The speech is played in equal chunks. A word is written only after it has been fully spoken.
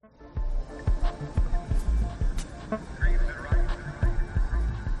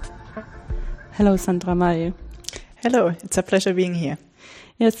Hello, Sandra May. Hello, it's a pleasure being here.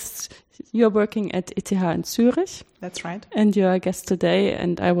 Yes, you're working at ETH in Zurich. That's right. And you're a guest today,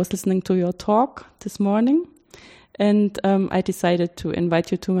 and I was listening to your talk this morning. And I decided to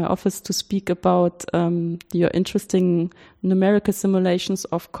invite you to my office to speak about your interesting numerical simulations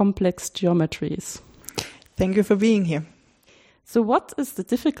of complex geometries. Thank you for being here. So what is the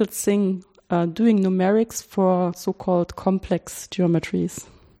difficult thing doing numerics for so-called complex geometries?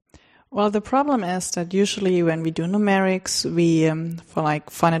 Well, the problem is that usually when we do numerics, we, for like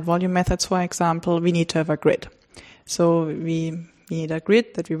finite volume methods, for example, we need to have a grid. So we need a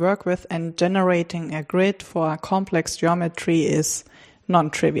grid that we work with, and generating a grid for a complex geometry is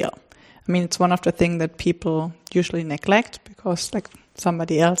non-trivial. I mean, it's one of the things that people usually neglect because like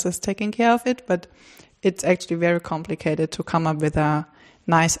somebody else is taking care of it, but it's actually very complicated to come up with a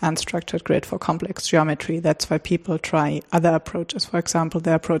nice unstructured grid for complex geometry. That's why people try other approaches. For example,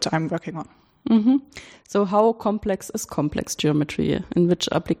 the approach I'm working on. Mm-hmm. So how complex is complex geometry? In which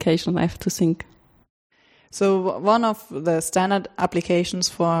application I have to think? So one of the standard applications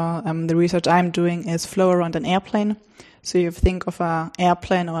for the research I'm doing is flow around an airplane. So you think of an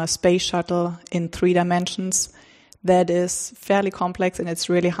airplane or a space shuttle in 3 dimensions. That is fairly complex, and it's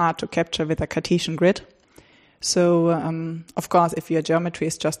really hard to capture with a Cartesian grid. So, of course, if your geometry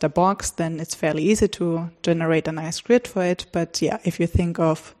is just a box, then it's fairly easy to generate a nice grid for it. But yeah, if you think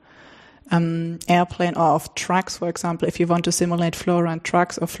of airplane or of trucks, for example, if you want to simulate flow around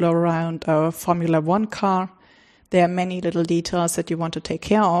trucks or flow around a Formula One car, there are many little details that you want to take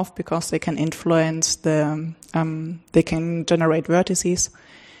care of because they can influence they can generate vertices,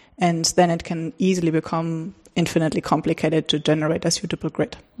 and then it can easily become infinitely complicated to generate a suitable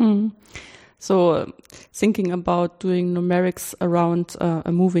grid. Mm. So thinking about doing numerics around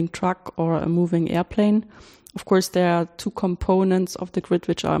a moving truck or a moving airplane, of course, there are 2 components of the grid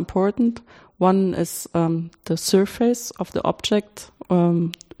which are important. One is the surface of the object,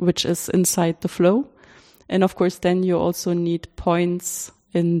 which is inside the flow. And of course, then you also need points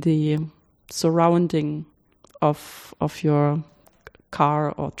in the surrounding of your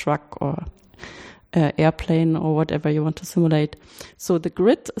car or truck or airplane or whatever you want to simulate. So the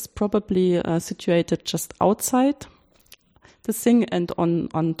grid is probably situated just outside the thing and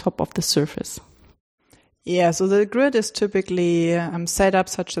on top of the surface. Yeah, so the grid is typically set up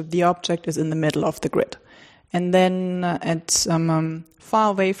such that the object is in the middle of the grid. And then at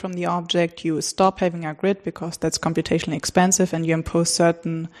far away from the object, you stop having a grid because that's computationally expensive, and you impose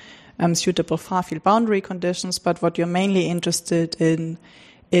certain suitable far-field boundary conditions. But what you're mainly interested in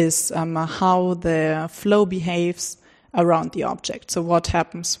is how the flow behaves around the object. So what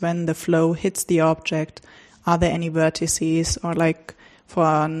happens when the flow hits the object? Are there any vertices? Or like for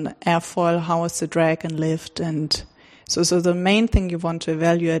an airfoil, how is the drag and lift? And so the main thing you want to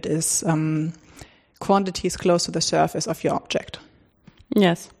evaluate is quantities close to the surface of your object.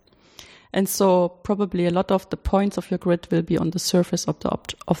 Yes. And so probably a lot of the points of your grid will be on the surface of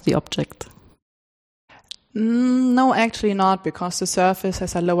the object. No, actually not, because the surface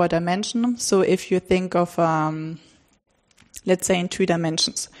has a lower dimension. So if you think of, let's say in 2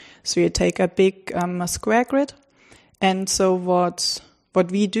 dimensions, so you take a big square grid, and so what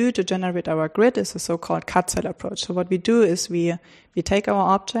we do to generate our grid is a so-called cut cell approach. So what we do is we take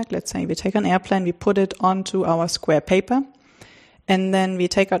our object, let's say we take an airplane, we put it onto our square paper, and then we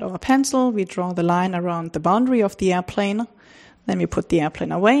take out our pencil, we draw the line around the boundary of the airplane. Then we put the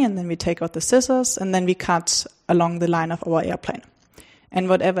airplane away, and then we take out the scissors, and then we cut along the line of our airplane. And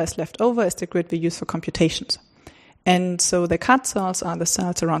whatever is left over is the grid we use for computations. And so the cut cells are the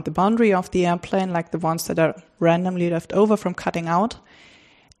cells around the boundary of the airplane, like the ones that are randomly left over from cutting out.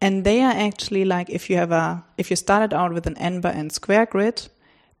 And they are actually like if you started out with an n by n square grid,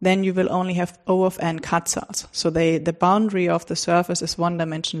 then you will only have O of n cut cells. So the boundary of the surface is 1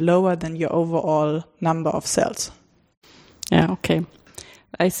 dimension lower than your overall number of cells. Yeah, okay.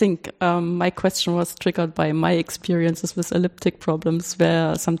 I think my question was triggered by my experiences with elliptic problems,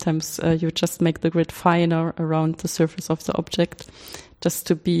 where sometimes you just make the grid finer around the surface of the object just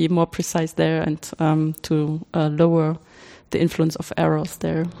to be more precise there and to lower the influence of errors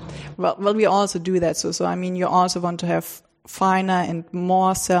there. Well, we also do that. So I mean, you also want to have finer and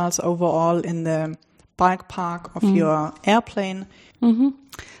more cells overall in the bulk park of your airplane. Mm-hmm.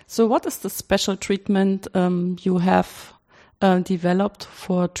 So what is the special treatment you have developed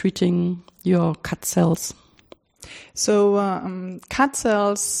for treating your cut cells? So cut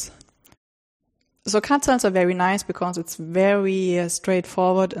cells are very nice because it's very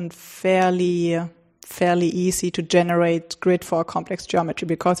straightforward and fairly fairly easy to generate grid for a complex geometry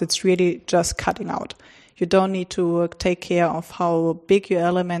because it's really just cutting out. You don't need to take care of how big your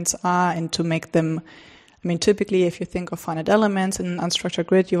elements are and to make them. I mean, typically, if you think of finite elements in an unstructured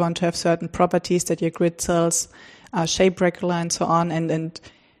grid, you want to have certain properties that your grid cells are shape regular and so on. And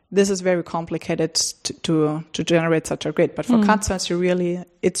this is very complicated to generate such a grid. But for cut cells,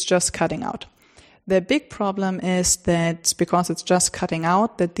 it's just cutting out. The big problem is that because it's just cutting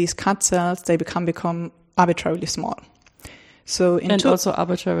out, that these cut cells, they become arbitrarily small. And also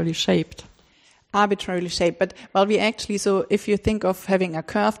arbitrarily shaped. Arbitrarily shaped. But, so if you think of having a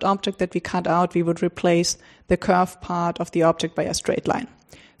curved object that we cut out, we would replace the curved part of the object by a straight line.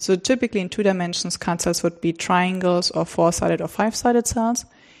 So typically in 2 dimensions, cut cells would be triangles or 4-sided or 5-sided cells.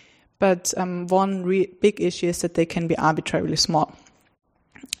 But one big issue is that they can be arbitrarily small.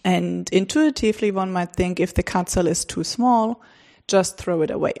 And intuitively, one might think if the cut cell is too small, just throw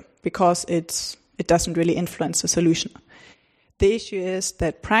it away because it doesn't really influence the solution. The issue is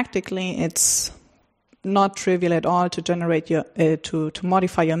that practically it's not trivial at all to generate to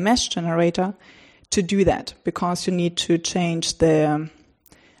modify your mesh generator to do that because you need to change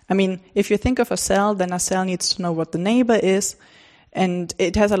if you think of a cell, then a cell needs to know what the neighbor is, and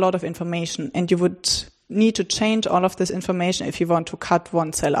it has a lot of information, and you would need to change all of this information if you want to cut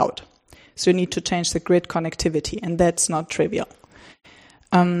one cell out. So you need to change the grid connectivity, and that's not trivial.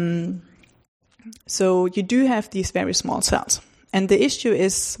 So you do have these very small cells. And the issue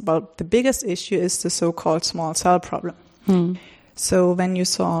is, the biggest issue is the so-called small cell problem. So when you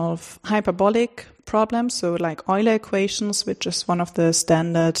solve hyperbolic problems, so like Euler equations, which is one of the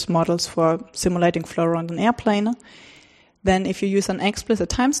standard models for simulating flow around an airplane, then if you use an explicit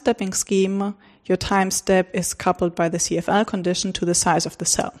time-stepping scheme, your time step is coupled by the CFL condition to the size of the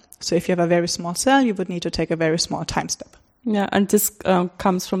cell. So if you have a very small cell, you would need to take a very small time step. Yeah, and this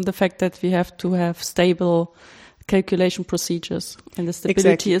comes from the fact that we have to have stable calculation procedures. And the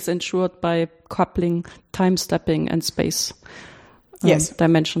stability is ensured by coupling time stepping and space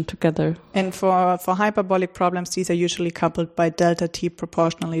dimension together. And for hyperbolic problems, these are usually coupled by delta t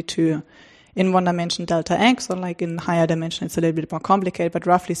proportionally to, in one dimension, delta x, or like in higher dimension, it's a little bit more complicated, but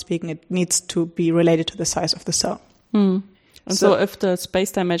roughly speaking, it needs to be related to the size of the cell. And so if the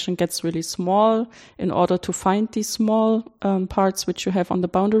space dimension gets really small, in order to find these small parts which you have on the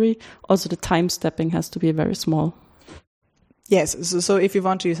boundary, also the time stepping has to be very small. Yes, so if you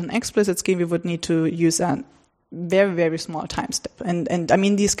want to use an explicit scheme, we would need to use a very, very small time step. And I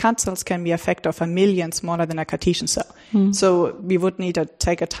mean, these cut cells can be a factor of 1 million smaller than a Cartesian cell. So we would need to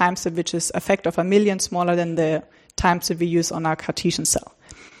take a time step which is a factor of 1 million smaller than the time step we use on our Cartesian cell.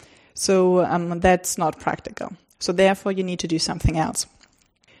 So that's not practical. So therefore, you need to do something else.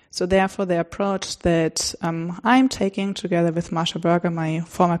 So therefore, the approach that I'm taking together with Marsha Berger, my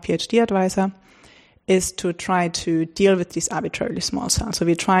former PhD advisor, is to try to deal with these arbitrarily small cells. So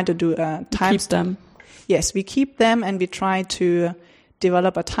we try to do a time keep them. Yes, we keep them, and we try to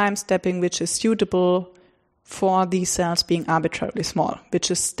develop a time stepping which is suitable for these cells being arbitrarily small, which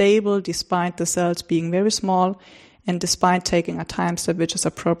is stable despite the cells being very small and despite taking a time step which is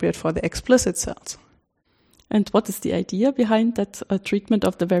appropriate for the explicit cells. And what is the idea behind that treatment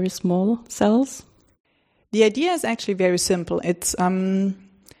of the very small cells? The idea is actually very simple. It's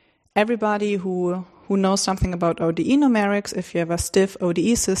everybody who knows something about ODE numerics. If you have a stiff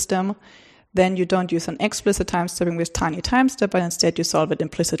ODE system, then you don't use an explicit time stepping with tiny time step, but instead you solve it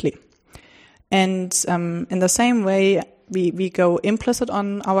implicitly. And in the same way, we go implicit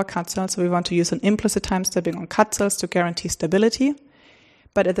on our cut cells. So we want to use an implicit time stepping on cut cells to guarantee stability.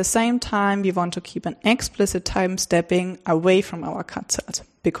 But at the same time, we want to keep an explicit time stepping away from our cut cells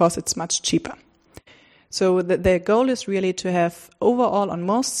because it's much cheaper. So the goal is really to have overall on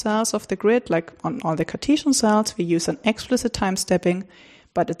most cells of the grid, like on all the Cartesian cells, we use an explicit time stepping,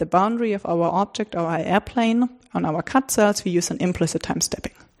 but at the boundary of our object, our airplane, on our cut cells, we use an implicit time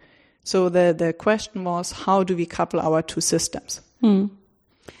stepping. So the question was, how do we couple our two systems?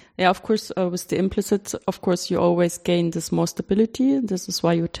 Yeah, of course, with the implicit, of course, you always gain this more stability. This is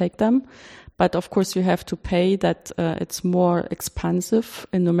why you take them. But of course, you have to pay that it's more expensive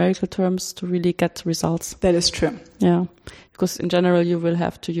in numerical terms to really get results. That is true. Yeah, because in general, you will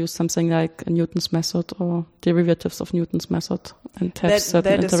have to use something like Newton's method or derivatives of Newton's method and have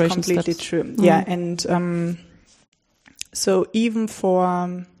certain iteration steps. That is completely true. Yeah, and so even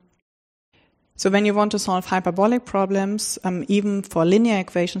so when you want to solve hyperbolic problems, even for linear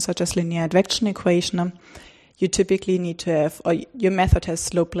equations such as linear advection equation, you typically need to have, or your method has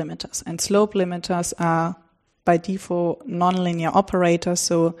slope limiters. And slope limiters are by default nonlinear operators.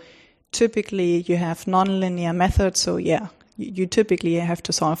 So typically you have nonlinear methods. So yeah, you typically have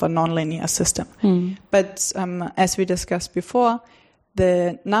to solve a nonlinear system. But as we discussed before,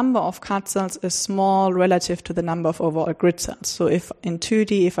 the number of cut cells is small relative to the number of overall grid cells. So if in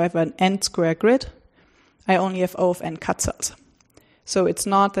 2D, if I have an n square grid, I only have O of n cut cells. So it's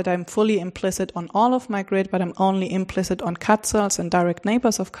not that I'm fully implicit on all of my grid, but I'm only implicit on cut cells and direct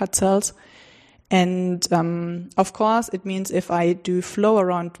neighbors of cut cells. And of course, it means if I do flow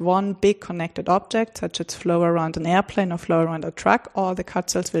around one big connected object, such as flow around an airplane or flow around a truck, all the cut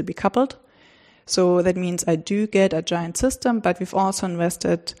cells will be coupled. So that means I do get a giant system, but we've also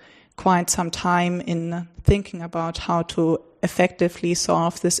invested quite some time in thinking about how to effectively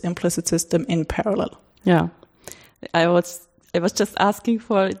solve this implicit system in parallel. Yeah, I was just asking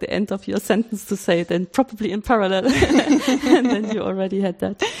for the end of your sentence to say then probably in parallel, and then you already had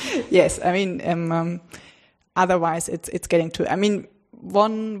that. Yes, I mean, otherwise it's getting to. I mean,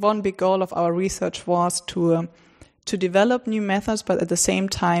 one big goal of our research was to develop new methods, but at the same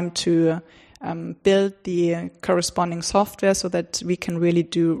time to build the corresponding software so that we can really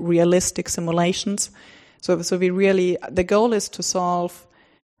do realistic simulations. So we really, the goal is to solve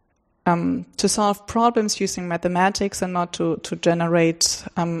problems using mathematics and not to generate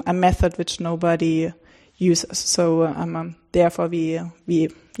a method which nobody uses. So therefore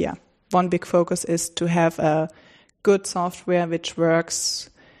one big focus is to have a good software which works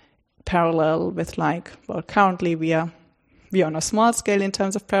parallel with currently we are on a small scale in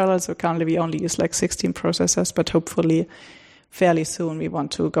terms of parallel, so currently we only use 16 processors, but hopefully fairly soon we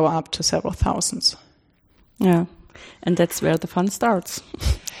want to go up to several thousands. Yeah, and that's where the fun starts.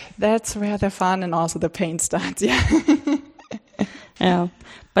 That's where the fun and also the pain starts, yeah. Yeah,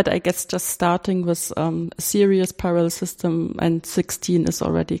 but I guess just starting with a serious parallel system and 16 is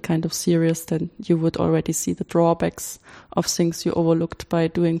already kind of serious, then you would already see the drawbacks of things you overlooked by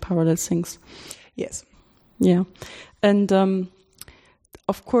doing parallel things. Yes. Yeah. And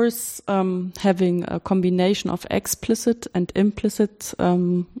of course, having a combination of explicit and implicit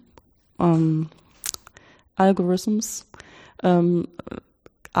algorithms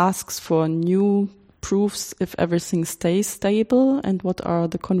asks for new proofs if everything stays stable and what are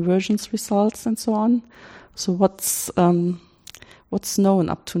the convergence results and so on. So what's known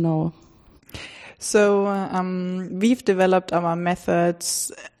up to now? So we've developed our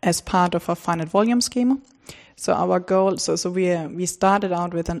methods as part of a finite volume schema. So our goal, so we started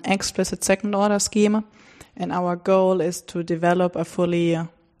out with an explicit second order schema, and our goal is to develop a fully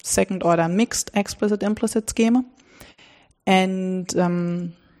second order mixed explicit implicit schema. And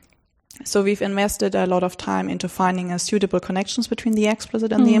so we've invested a lot of time into finding suitable connections between the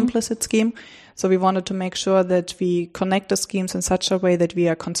explicit and the implicit scheme. So we wanted to make sure that we connect the schemes in such a way that we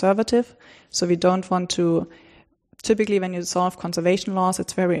are conservative. So we don't want to, typically when you solve conservation laws,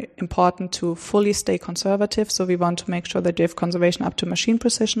 it's very important to fully stay conservative. So we want to make sure that you have conservation up to machine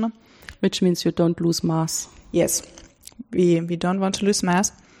precision. Which means you don't lose mass. Yes, we don't want to lose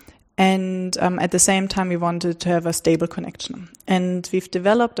mass. And at the same time, we wanted to have a stable connection. And we've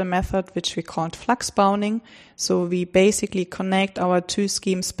developed a method which we called flux bounding. So we basically connect our two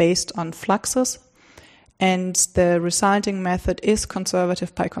schemes based on fluxes. And the resulting method is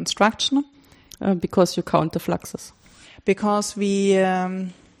conservative by construction. Because you count the fluxes. Because we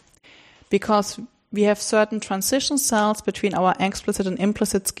have certain transition cells between our explicit and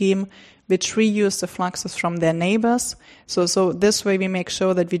implicit scheme which reuse the fluxes from their neighbors. So this way we make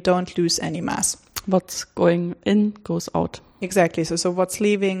sure that we don't lose any mass. What's going in goes out. Exactly. So what's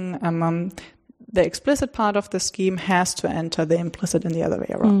leaving the explicit part of the scheme has to enter the implicit in the other way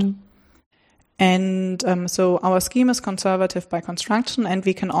around. And so our scheme is conservative by construction, and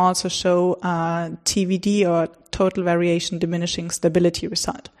we can also show TVD or total variation diminishing stability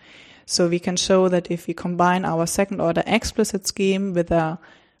result. So we can show that if we combine our second order explicit scheme with a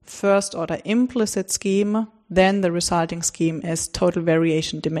first order implicit scheme, then the resulting scheme is total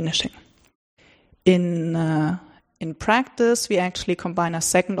variation diminishing. In practice, we actually combine a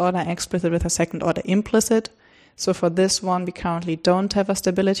second order explicit with a second order implicit. So for this one, we currently don't have a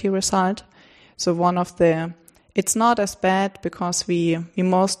stability result. So it's not as bad because we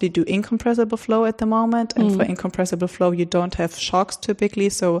mostly do incompressible flow at the moment. And for incompressible flow, you don't have shocks typically.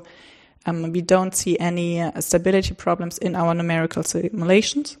 So we don't see any stability problems in our numerical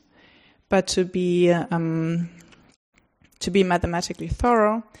simulations. But to be mathematically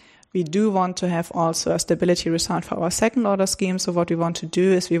thorough, we do want to have also a stability result for our second order scheme. So what we want to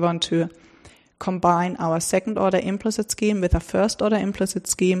do is we want to combine our second order implicit scheme with a first order implicit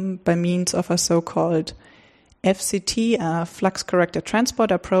scheme by means of a so-called FCT, a flux corrected transport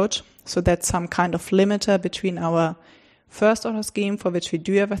approach. So that's some kind of limiter between our first order scheme, for which we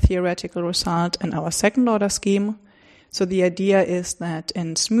do have a theoretical result, and our second order scheme. So the idea is that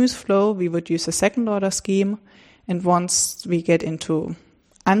in smooth flow, we would use a second order scheme. And once we get into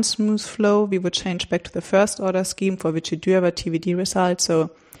unsmooth flow, we would change back to the first order scheme for which we do have a TVD result.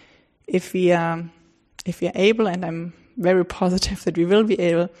 So if we are able, and I'm very positive that we will be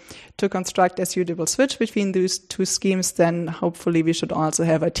able to construct a suitable switch between these two schemes, then hopefully we should also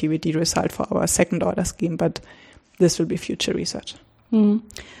have a TVD result for our second order scheme, but this will be future research.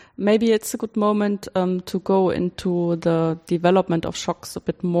 Maybe it's a good moment to go into the development of shocks a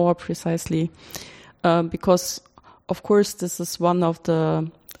bit more precisely, because of course this is one of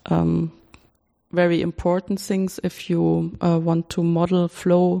the very important things if you want to model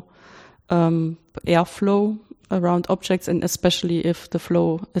flow, airflow around objects, and especially if the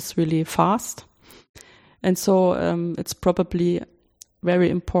flow is really fast. And so it's probably very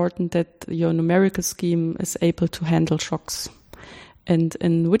important that your numerical scheme is able to handle shocks. And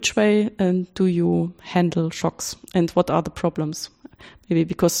in which way do you handle shocks, and what are the problems? Maybe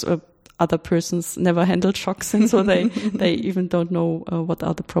because other persons never handled shocks, and so they even don't know what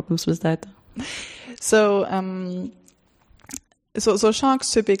are the problems with that. So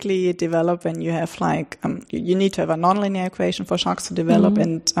shocks typically develop when you have you need to have a nonlinear equation for shocks to develop,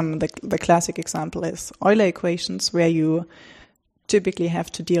 and the classic example is Euler equations, where you typically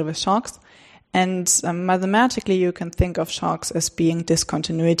have to deal with shocks. And mathematically, you can think of shocks as being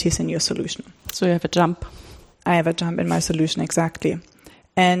discontinuities in your solution. So you have a jump. I have a jump in my solution, exactly.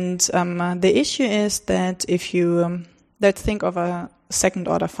 And the issue is that if you let's think of a second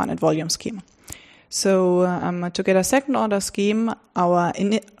order finite volume scheme. So to get a second order scheme,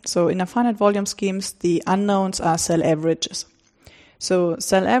 in a finite volume schemes, the unknowns are cell averages. So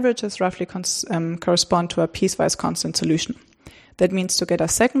cell averages roughly correspond to a piecewise constant solution. That means to get a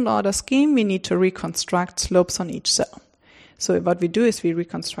second order scheme, we need to reconstruct slopes on each cell. So what we do is we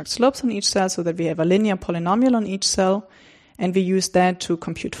reconstruct slopes on each cell so that we have a linear polynomial on each cell, and we use that to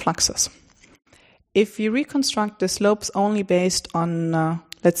compute fluxes. If we reconstruct the slopes only based on,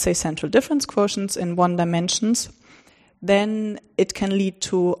 let's say, central difference quotients in one dimensions, then it can lead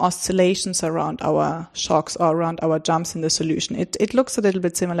to oscillations around our shocks or around our jumps in the solution. It looks a little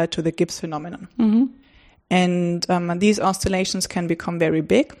bit similar to the Gibbs phenomenon. And these oscillations can become very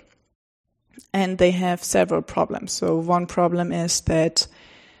big, and they have several problems. So one problem is that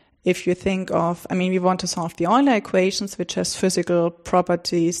if you think of, we want to solve the Euler equations, which has physical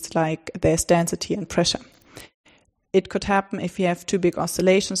properties like there's density and pressure. It could happen if you have too big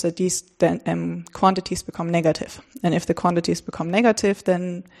oscillations that these quantities become negative. And if the quantities become negative,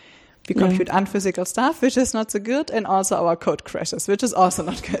 then we compute unphysical stuff, which is not so good, and also our code crashes, which is also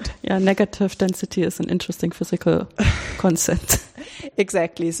not good. Yeah, negative density is an interesting physical concept.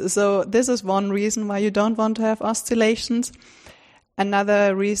 Exactly. So this is one reason why you don't want to have oscillations.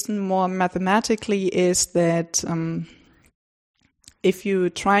 Another reason, more mathematically, is that if you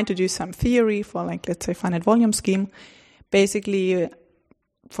try to do some theory for, let's say, finite volume scheme, basically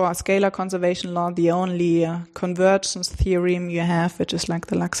for a scalar conservation law, the only convergence theorem you have, which is like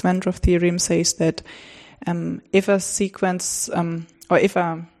the Lax-Venthrov theorem, says that if a sequence, if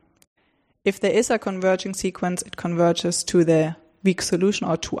there is a converging sequence, it converges to the weak solution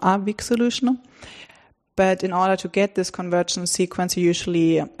or to a weak solution. But in order to get this convergence sequence, you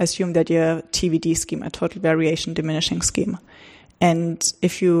usually assume that your TVD scheme, a total variation diminishing scheme. And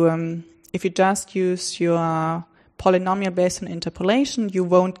if you just use your polynomial based on interpolation, you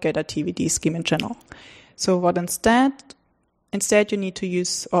won't get a TVD scheme in general. So what instead you need to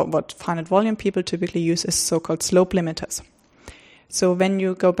use, or what finite volume people typically use, is so-called slope limiters. So when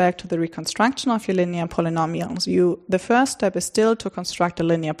you go back to the reconstruction of your linear polynomials, the first step is still to construct a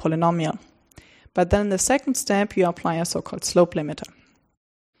linear polynomial. But then the second step, you apply a so-called slope limiter.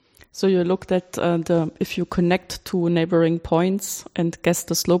 So you looked at if you connect two neighboring points and guess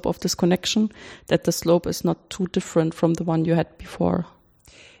the slope of this connection, that the slope is not too different from the one you had before.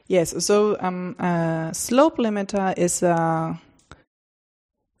 Yes, so slope limiter is a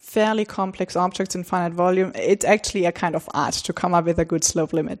fairly complex object in finite volume. It's actually a kind of art to come up with a good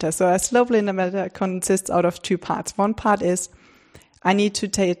slope limiter. So a slope limiter consists out of two parts. One part is I need to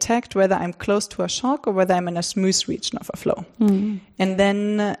detect whether I'm close to a shock or whether I'm in a smooth region of a flow. And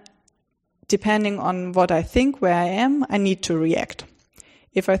then depending on what I think where I am, I need to react.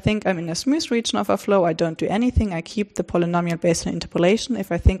 If I think I'm in a smooth region of a flow, I don't do anything. I keep the polynomial based on interpolation.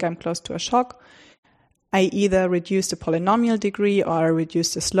 If I think I'm close to a shock, I either reduce the polynomial degree or I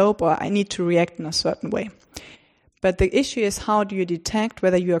reduce the slope, or I need to react in a certain way. But the issue is, how do you detect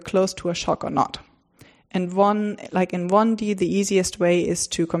whether you are close to a shock or not? And in 1D, the easiest way is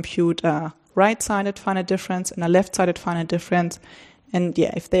to compute a right-sided finite difference and a left-sided finite difference, And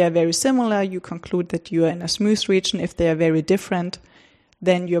yeah, if they are very similar, you conclude that you are in a smooth region. If they are very different,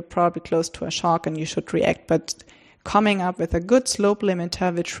 then you're probably close to a shock and you should react. But coming up with a good slope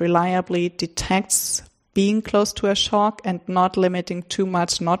limiter which reliably detects being close to a shock and not limiting too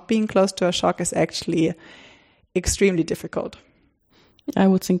much not being close to a shock is actually extremely difficult. I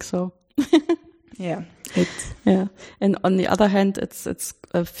would think so. Yeah. Yeah. And on the other hand, it's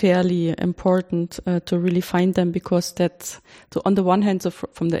fairly important to really find them, because so on the one hand, so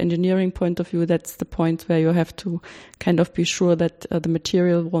from the engineering point of view, that's the point where you have to kind of be sure that the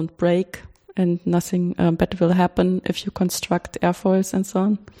material won't break and nothing bad will happen if you construct airfoils and so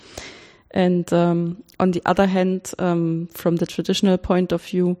on. And on the other hand, from the traditional point of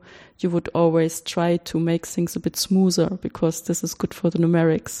view, you would always try to make things a bit smoother, because this is good for the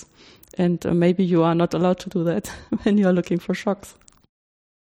numerics. And maybe you are not allowed to do that when you are looking for shocks.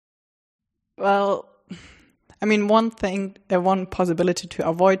 Well, I mean, one possibility to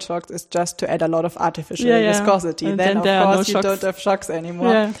avoid shocks is just to add a lot of artificial viscosity. And then of course, you don't have shocks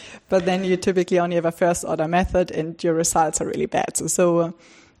anymore. Yeah. But then you typically only have a first order method and your results are really bad. So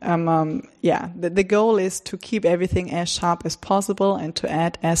the goal is to keep everything as sharp as possible and to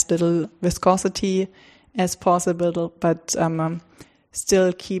add as little viscosity as possible, but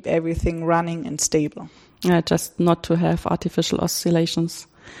still keep everything running and stable. Yeah, just not to have artificial oscillations,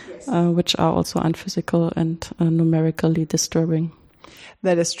 yes. Which are also unphysical and numerically disturbing.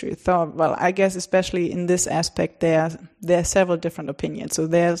 That is true. So, well, I guess especially in this aspect, there are several different opinions. So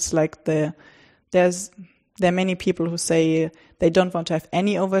there are many people who say they don't want to have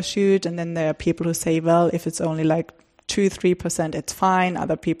any overshoot, and then there are people who say, well, if it's only like 2-3%, it's fine.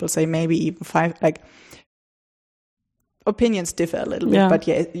 Other people say maybe even 5%. Opinions differ a little bit, but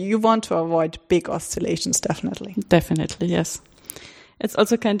yeah, you want to avoid big oscillations, definitely. Definitely, yes. It's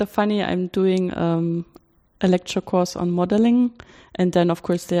also kind of funny. I'm doing a lecture course on modeling, and then of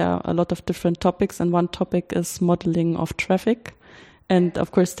course there are a lot of different topics, and one topic is modeling of traffic. And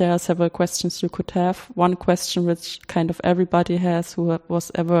of course there are several questions you could have. One question which kind of everybody has who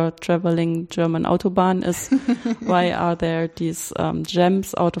was ever traveling German Autobahn is why are there these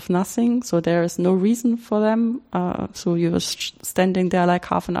jams out of nothing? So there is no reason for them. So you're standing there like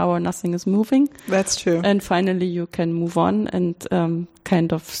half an hour, nothing is moving. That's true. And finally you can move on and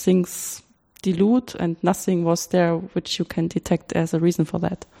kind of things dilute and nothing was there which you can detect as a reason for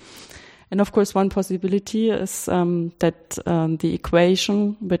that. And of course, one possibility is that the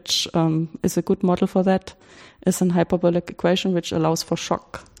equation, which is a good model for that, is an hyperbolic equation which allows for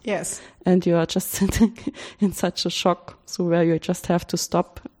shock. Yes. And you are just sitting in such a shock, so where you just have to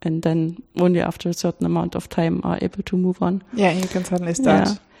stop and then only after a certain amount of time are able to move on. Yeah, you can suddenly start.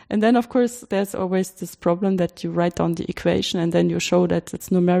 Yeah. And then, of course, there's always this problem that you write down the equation and then you show that it's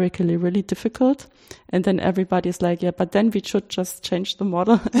numerically really difficult. And then everybody's like, yeah, but then we should just change the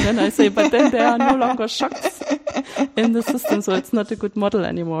model. And then I say, but then there are no longer shocks in the system, so it's not a good model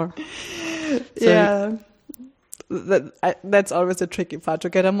anymore. So yeah. That's always a tricky part, to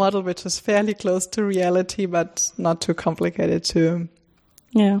get a model which is fairly close to reality, but not too complicated too.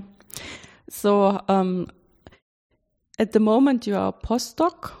 Yeah. So at the moment you are a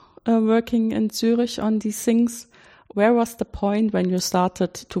postdoc working in Zurich on these things. Where was the point when you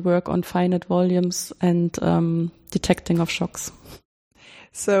started to work on finite volumes and detecting of shocks?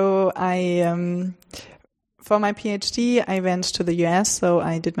 So for my PhD, I went to the US. So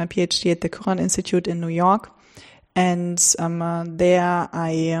I did my PhD at the Courant Institute in New York. And there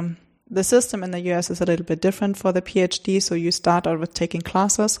the system in the US is a little bit different for the PhD. So you start out with taking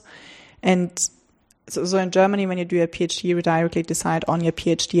classes. And so in Germany, when you do a PhD, you directly decide on your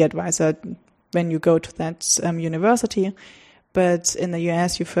PhD advisor when you go to that university. But in the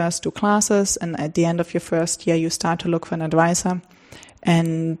US, you first do classes, and at the end of your first year, you start to look for an advisor.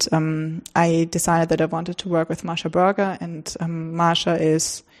 And I decided that I wanted to work with Marsha Berger, and Marsha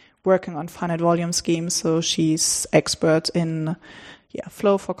is working on finite volume schemes, so she's expert in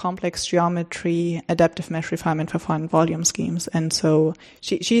flow for complex geometry, adaptive mesh refinement for finite volume schemes. And so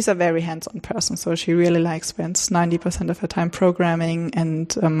she's a very hands-on person, so she really spends 90% of her time programming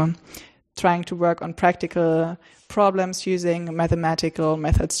and trying to work on practical problems using mathematical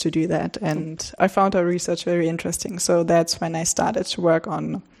methods to do that. And I found her research very interesting. So that's when I started to work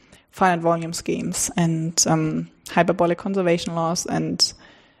on finite volume schemes and hyperbolic conservation laws. And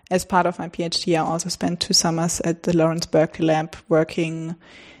as part of my PhD, I also spent 2 summers at the Lawrence Berkeley Lab working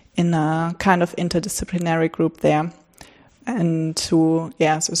in a kind of interdisciplinary group there. And so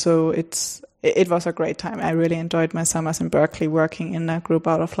it was a great time. I really enjoyed my summers in Berkeley working in a group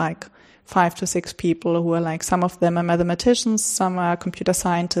out of 5 to 6 people who are some of them are mathematicians, some are computer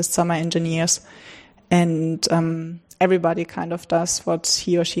scientists, some are engineers. and everybody kind of does what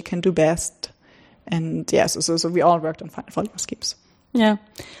he or she can do best. And yeah, so we all worked on finite volume schemes. Yeah,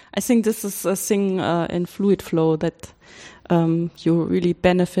 I think this is a thing in fluid flow that you really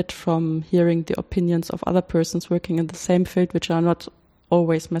benefit from hearing the opinions of other persons working in the same field, which are not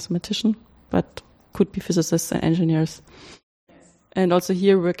always mathematicians, but could be physicists and engineers. And also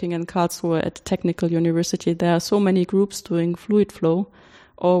here working in Karlsruhe at Technical University, there are so many groups doing fluid flow,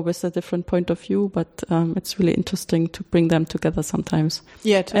 all with a different point of view, but it's really interesting to bring them together sometimes.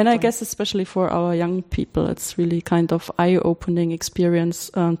 Yeah, totally. And I guess especially for our young people, it's really kind of eye-opening experience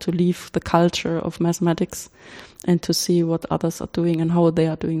to leave the culture of mathematics and to see what others are doing and how they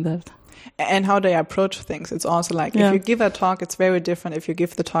are doing that. And how they approach things. It's also like, if you give a talk, it's very different if you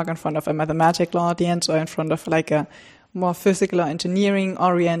give the talk in front of a mathematical audience or in front of like a more physical or engineering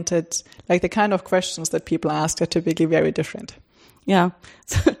oriented, like the kind of questions that people ask are typically very different. Yeah.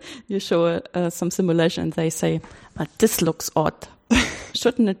 So you show some simulation and they say, this looks odd.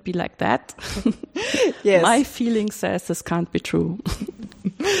 Shouldn't it be like that? Yes. My feeling says this can't be true.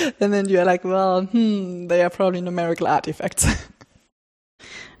 And then you're like, well, they are probably numerical artifacts.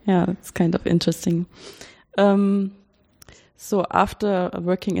 Yeah, it's kind of interesting. So after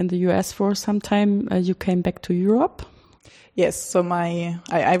working in the US for some time, you came back to Europe? Yes, so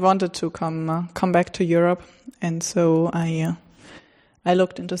I wanted to come back to Europe, and so I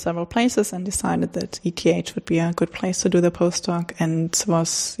looked into several places and decided that ETH would be a good place to do the postdoc, and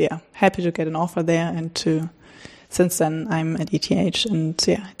was happy to get an offer there, and since then I'm at ETH, and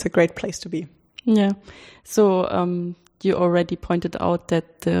it's a great place to be. Yeah, so you already pointed out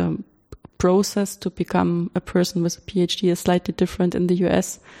that the process to become a person with a PhD is slightly different in the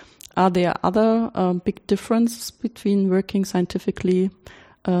US. Are there other big differences between working scientifically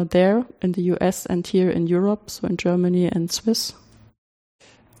there in the US and here in Europe, so in Germany and Swiss?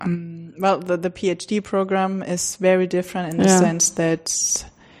 Well, the PhD program is very different in the sense that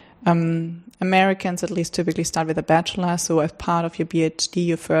Americans at least typically start with a bachelor. So as part of your PhD,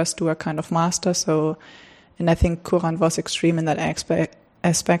 you first do a kind of master. So, and I think Courant was extreme in that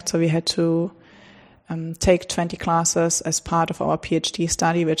aspect. So we had to take 20 classes as part of our PhD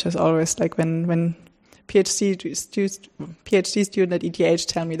study, which is always like when PhD student at ETH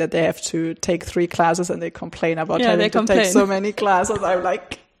tell me that they have to take 3 classes and they complain about having to take so many classes. I'm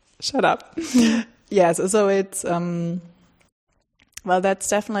like, shut up. Yes, so it's well, that's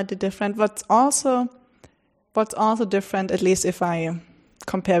definitely different. What's also different, at least if I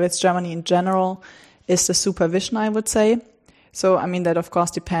compare with Germany in general, is the supervision, I would say. So, I mean, that of course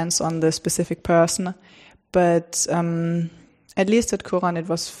depends on the specific person, but at least at Courant it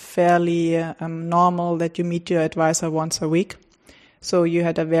was fairly normal that you meet your advisor once a week. So you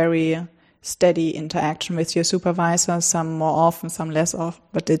had a very steady interaction with your supervisor, some more often, some less often,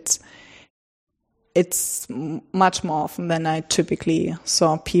 but it's much more often than I typically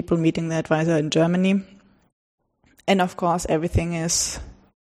saw people meeting the advisor in Germany. And of course, everything is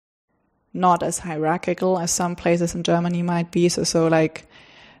not as hierarchical as some places in Germany might be. So like,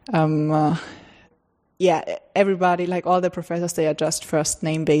 everybody, like all the professors, they are just first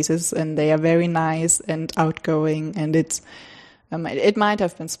name basis, and they are very nice and outgoing. And it's, it might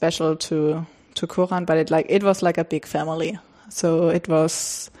have been special to Courant, but it was like a big family. So it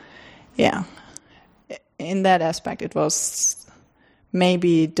was, in that aspect, it was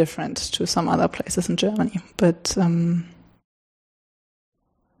maybe different to some other places in Germany, but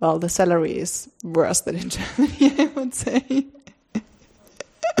well, the salary is worse than in Germany, I would say.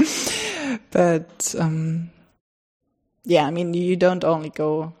 But I mean, you don't only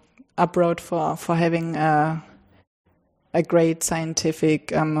go abroad for having a great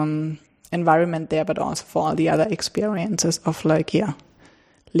scientific environment there, but also for all the other experiences of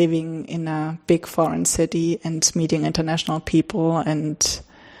living in a big foreign city and meeting international people. And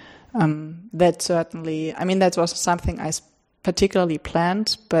that certainly, I mean, that was something I particularly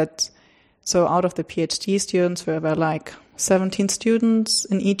planned, but so out of the PhD students, there were like 17 students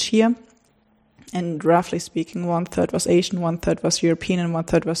in each year. And roughly speaking, 1/3 was Asian, 1/3 was European, and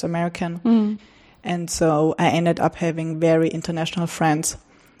 1/3 was American. And so I ended up having very international friends,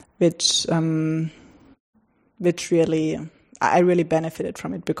 which really, I really benefited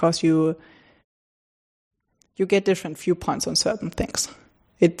from it, because you get different viewpoints on certain things.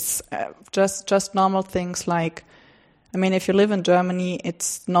 It's just normal things like, I mean, if you live in Germany,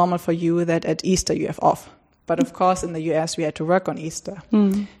 it's normal for you that at Easter you have off. But of course, in the US, we had to work on Easter.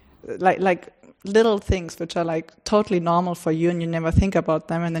 Like little things which are like totally normal for you and you never think about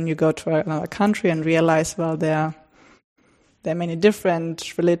them. And then you go to another country and realize, well, there are many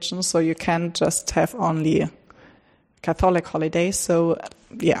different religions, so you can't just have only Catholic holidays. So,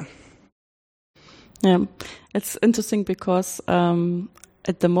 yeah. Yeah, it's interesting because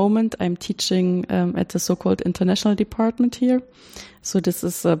at the moment I'm teaching at the so-called international department here. So this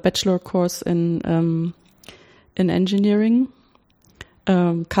is a bachelor course in engineering,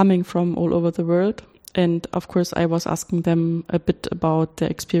 coming from all over the world. And of course, I was asking them a bit about their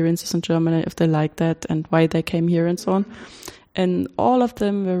experiences in Germany, if they like that and why they came here and so on. And all of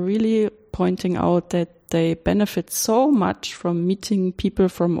them were really pointing out that they benefit so much from meeting people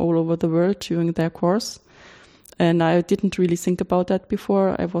from all over the world during their course. And I didn't really think about that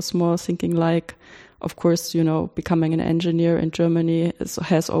before. I was more thinking like, of course, becoming an engineer in Germany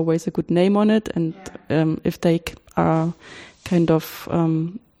has always a good name on it. And if they are kind of,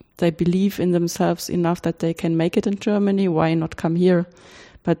 they believe in themselves enough that they can make it in Germany, why not come here?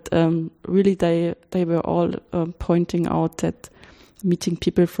 But really, they were all pointing out that meeting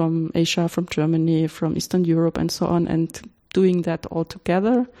people from Asia, from Germany, from Eastern Europe, and so on, and doing that all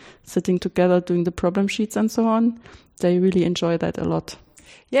together, sitting together, doing the problem sheets and so on, they really enjoy that a lot.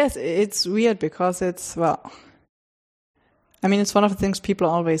 Yes, it's weird because it's one of the things people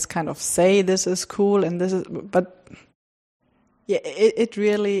always kind of say, this is cool and this is, but yeah, it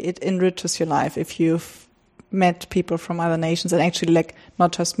really enriches your life if you've met people from other nations and actually like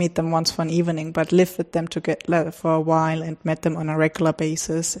not just meet them once for an evening, but live with them together for a while and met them on a regular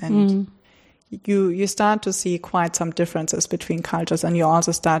basis. And you start to see quite some differences between cultures, and you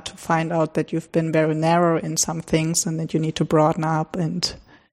also start to find out that you've been very narrow in some things and that you need to broaden up. And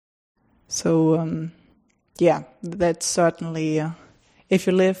so, that's certainly, if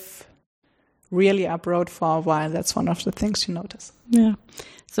you live really abroad for a while, that's one of the things you notice. Yeah.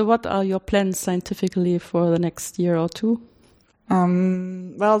 So what are your plans scientifically for the next year or two?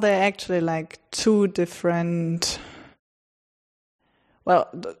 Well, they're actually like two different... Well,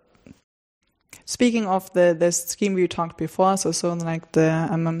 speaking of the scheme we talked before, so like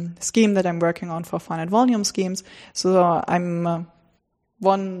the scheme that I'm working on for finite volume schemes, so I'm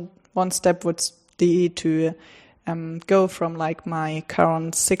one step would be to go from like my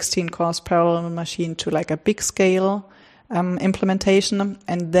current 16 course parallel machine to like a big scale implementation,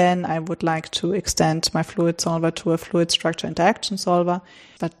 and then I would like to extend my fluid solver to a fluid structure interaction solver,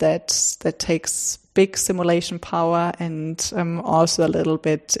 but that takes big simulation power and also a little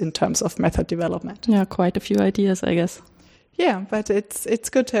bit in terms of method development. Yeah, quite a few ideas, I guess. Yeah, but it's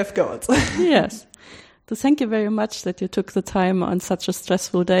good to have goals. Yes. So thank you very much that you took the time on such a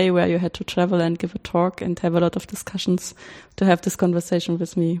stressful day where you had to travel and give a talk and have a lot of discussions to have this conversation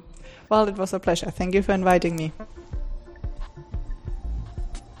with me. Well, it was a pleasure. Thank you for inviting me.